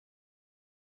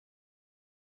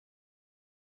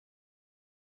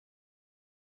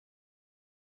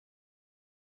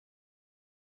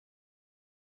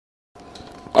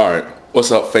Alright,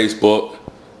 what's up Facebook,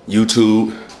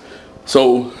 YouTube?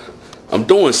 So, I'm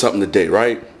doing something today,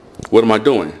 right? What am I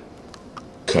doing?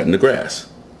 Cutting the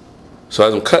grass. So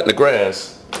as I'm cutting the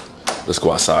grass, let's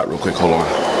go outside real quick, hold on.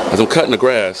 As I'm cutting the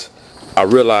grass, I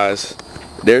realize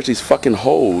there's these fucking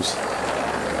holes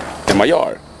in my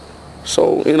yard.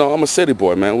 So, you know, I'm a city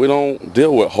boy, man. We don't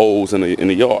deal with holes in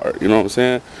the yard, you know what I'm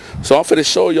saying? So I'm finna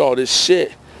show y'all this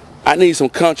shit. I need some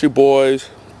country boys,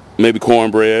 maybe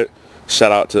cornbread.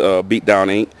 Shout out to Beat Down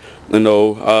Inc. You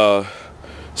know,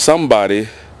 somebody,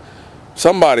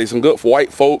 some good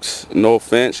white folks, no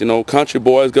offense, you know, country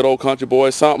boys, good old country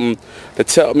boys, something to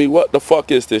tell me what the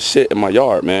fuck is this shit in my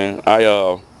yard, man.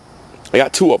 I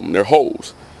got two of them. They're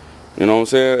holes. You know what I'm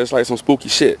saying? It's like some spooky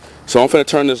shit. So I'm finna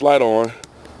turn this light on.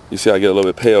 You see I get a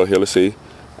little bit pale here, let's see.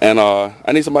 And I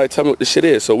need somebody to tell me what this shit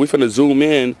is. So we finna zoom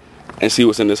in and see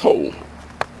what's in this hole.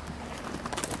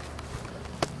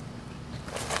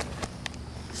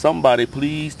 Somebody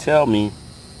please tell me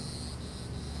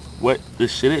what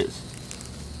this shit is.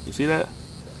 You see that?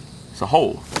 It's a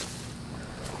hole.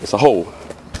 It's a hole.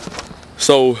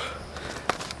 So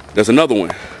there's another one.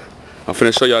 I'm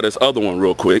finna show y'all this other one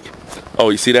real quick.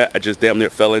 Oh, you see that? I just damn near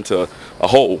fell into a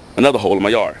hole, another hole in my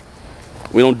yard.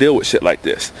 We don't deal with shit like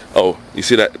this. Oh, you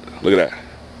see that? Look at that.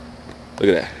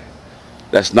 Look at that.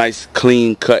 That's nice,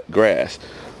 clean cut grass.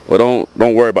 Well,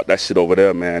 don't worry about that shit over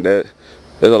there, man.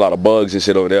 There's a lot of bugs and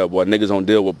shit over there, boy. Niggas don't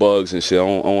deal with bugs and shit. I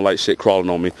don't like shit crawling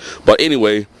on me. But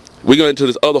anyway, we go into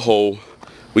this other hole.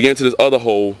 We get into this other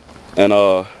hole, and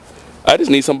I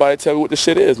just need somebody to tell me what this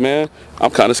shit is, man.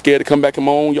 I'm kind of scared to come back in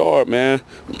my own yard, man.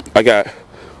 I got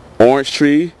orange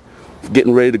tree,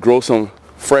 getting ready to grow some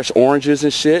fresh oranges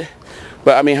and shit.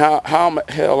 But I mean, how the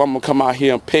hell I'm gonna come out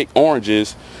here and pick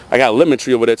oranges? I got a lemon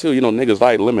tree over there too. You know, niggas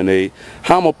like lemonade.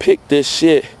 How I'm gonna pick this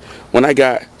shit when I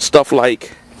got stuff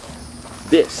like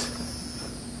this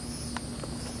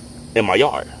in my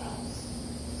yard?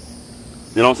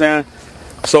 You know what I'm saying?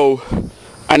 So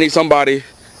I need somebody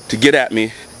to get at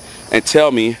me and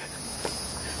tell me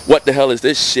what the hell is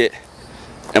this shit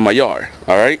in my yard.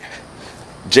 All right,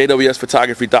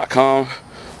 YWSphotography.com.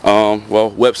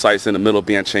 Well, website's in the middle of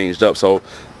being changed up, so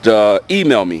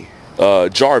email me,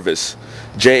 Jarvis,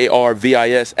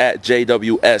 JARVIS at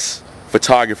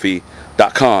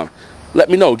JWSphotography.com. Let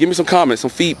me know, give me some comments, some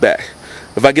feedback.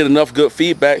 If I get enough good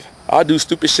feedback, I'll do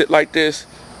stupid shit like this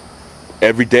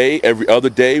every day, every other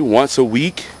day, once a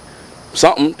week,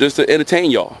 something just to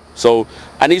entertain y'all. So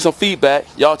I need some feedback.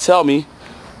 Y'all tell me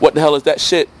what the hell is that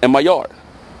shit in my yard.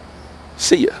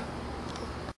 See ya.